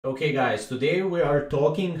Okay guys, today we are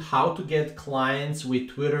talking how to get clients with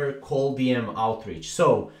Twitter cold DM outreach.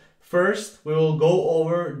 So first we will go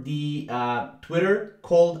over the Twitter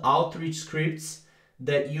cold outreach scripts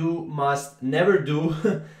that you must never do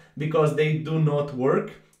because they do not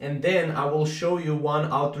work. And then I will show you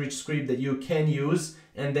one outreach script that you can use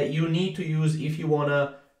and that you need to use if you want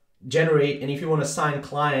to generate and if you want to sign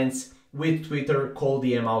clients with Twitter cold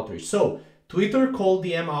DM outreach. So Twitter cold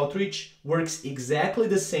DM outreach works exactly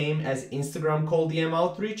the same as Instagram cold DM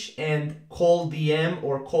outreach and cold DM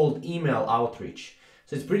or cold email outreach.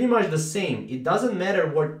 So it's pretty much the same. It doesn't matter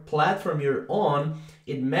what platform you're on,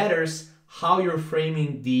 it matters how you're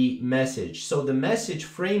framing the message. So the message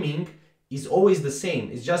framing is always the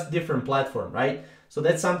same. It's just different platform, right? So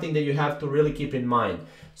that's something that you have to really keep in mind.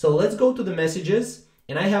 So let's go to the messages,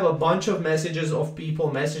 and I have a bunch of messages of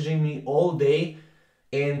people messaging me all day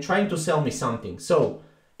and trying to sell me something. So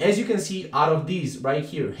as you can see out of these right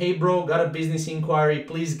here, hey bro, got a business inquiry,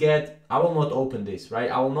 please get, I will not open this,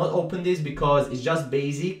 right? I will not open this because it's just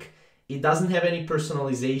basic. It doesn't have any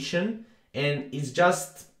personalization and it's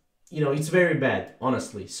just, it's very bad,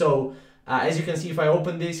 honestly. So as you can see, if I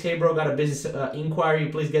open this, hey bro, got a business inquiry,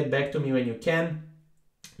 please get back to me when you can.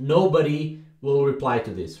 Nobody will reply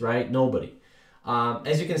to this, right? Nobody.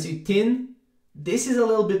 As you can see, Tin, this is a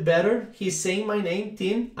little bit better. He's saying my name,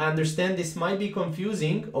 Tin. I understand this might be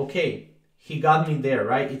confusing. Okay, he got me there,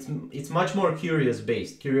 right? It's much more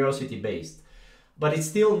curiosity based, but it's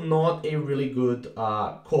still not a really good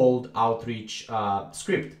cold outreach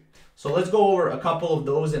script. So let's go over a couple of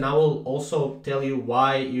those, and I will also tell you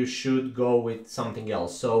why you should go with something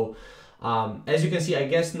else. So as you can see, I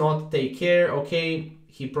guess not take care. Okay,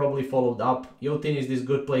 he probably followed up. Yo, Tin, is this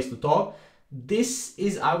good place to talk? This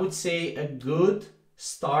is, I would say, a good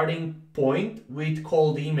starting point with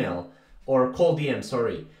cold email or cold DM,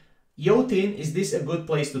 sorry. Yo, Tin, is this a good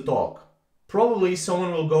place to talk? Probably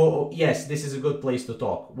someone will go, oh, yes, this is a good place to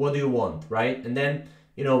talk. What do you want, right? And then,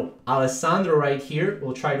 Alessandro right here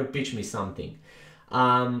will try to pitch me something.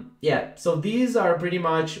 Yeah, so these are pretty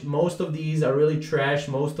much, most of these are really trash.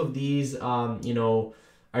 Most of these, are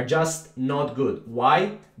just not good.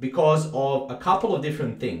 Why? Because of a couple of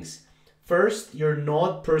different things. First, you're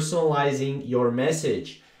not personalizing your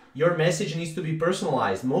message. Your message needs to be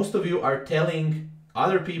personalized. Most of you are telling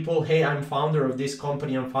other people, hey, I'm founder of this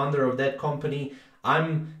company, I'm founder of that company,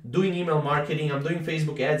 I'm doing email marketing, I'm doing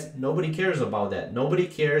Facebook ads. Nobody cares about that. Nobody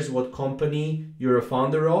cares what company you're a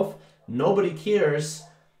founder of. Nobody cares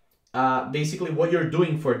basically what you're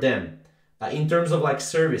doing for them in terms of like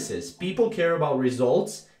services. People care about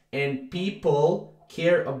results, and people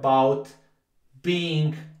care about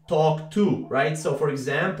being talked to, right? So for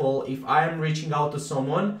example, if I am reaching out to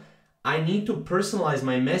someone, I need to personalize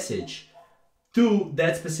my message to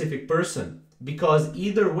that specific person, because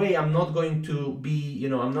either way I'm not going to be,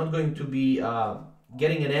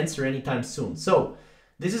 getting an answer anytime soon. So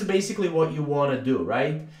this is basically what you want to do,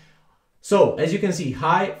 right? So as you can see,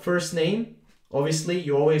 hi, first name. Obviously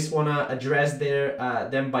you always want to address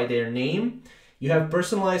them by their name. You have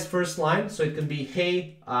personalized first line, so it can be,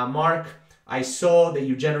 hey, Mark, I saw that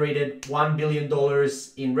you generated $1 billion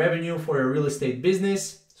in revenue for a real estate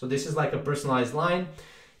business. So this is like a personalized line.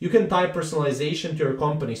 You can type personalization to your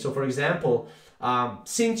company. So for example,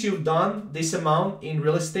 since you've done this amount in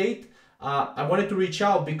real estate, I wanted to reach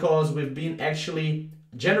out because we've been actually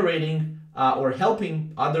generating or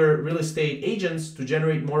helping other real estate agents to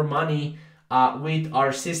generate more money with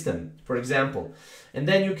our system, for example. And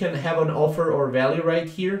then you can have an offer or value right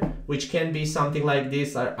here, which can be something like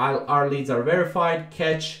this. Our leads are verified,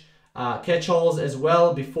 catch-alls as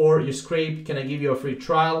well. Before you scrape, can I give you a free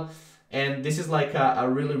trial? And this is like a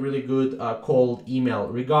really, really good cold email.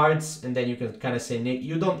 Regards, and then you can kind of say, Nick,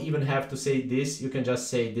 you don't even have to say this. You can just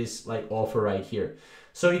say this like offer right here.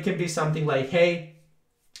 So it can be something like, hey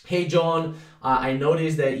John, I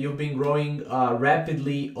noticed that you've been growing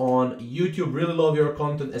rapidly on YouTube. Really love your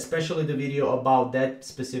content, especially the video about that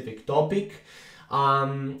specific topic.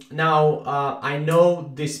 Now, I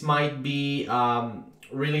know this might be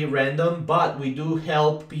really random, but we do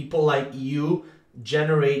help people like you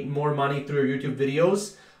generate more money through your YouTube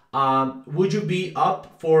videos. Would you be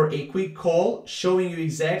up for a quick call showing you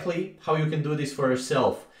exactly how you can do this for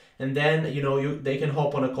yourself? And then, they can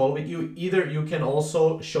hop on a call with you. Either you can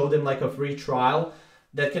also show them like a free trial.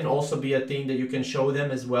 That can also be a thing that you can show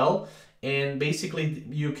them as well. And basically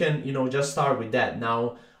you can, just start with that.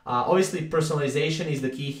 Now, obviously personalization is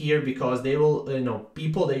the key here, because they will,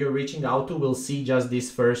 people that you're reaching out to will see just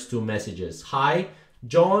these first two messages. Hi,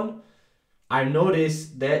 John, I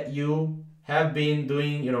noticed that you have been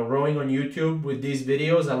doing, growing on YouTube with these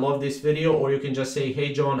videos. I love this video. Or you can just say,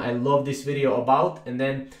 hey John, I love this video about, and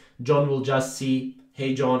then John will just see,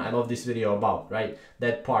 hey John, I love this video about, right?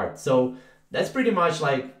 That part. So that's pretty much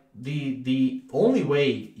like the only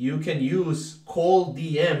way you can use cold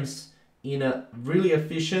DMs in a really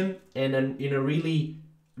efficient and in a really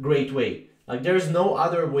great way. Like there's no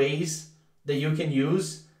other ways that you can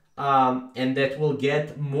use and that will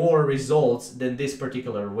get more results than this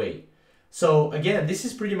particular way. So again, this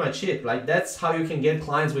is pretty much it. Like that's how you can get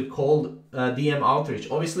clients with cold DM outreach.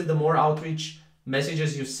 Obviously, the more outreach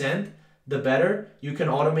messages you send, the better. You can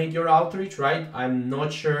automate your outreach, right? I'm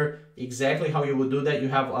not sure exactly how you would do that. You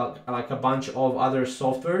have like a bunch of other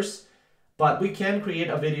softwares, but we can create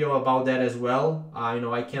a video about that as well.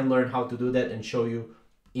 I can learn how to do that and show you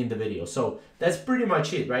in the video. So that's pretty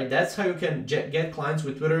much it, right? That's how you can get clients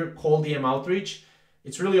with Twitter cold DM outreach.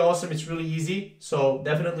 It's really awesome. It's really easy. So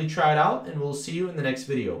definitely try it out, and we'll see you in the next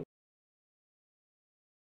video.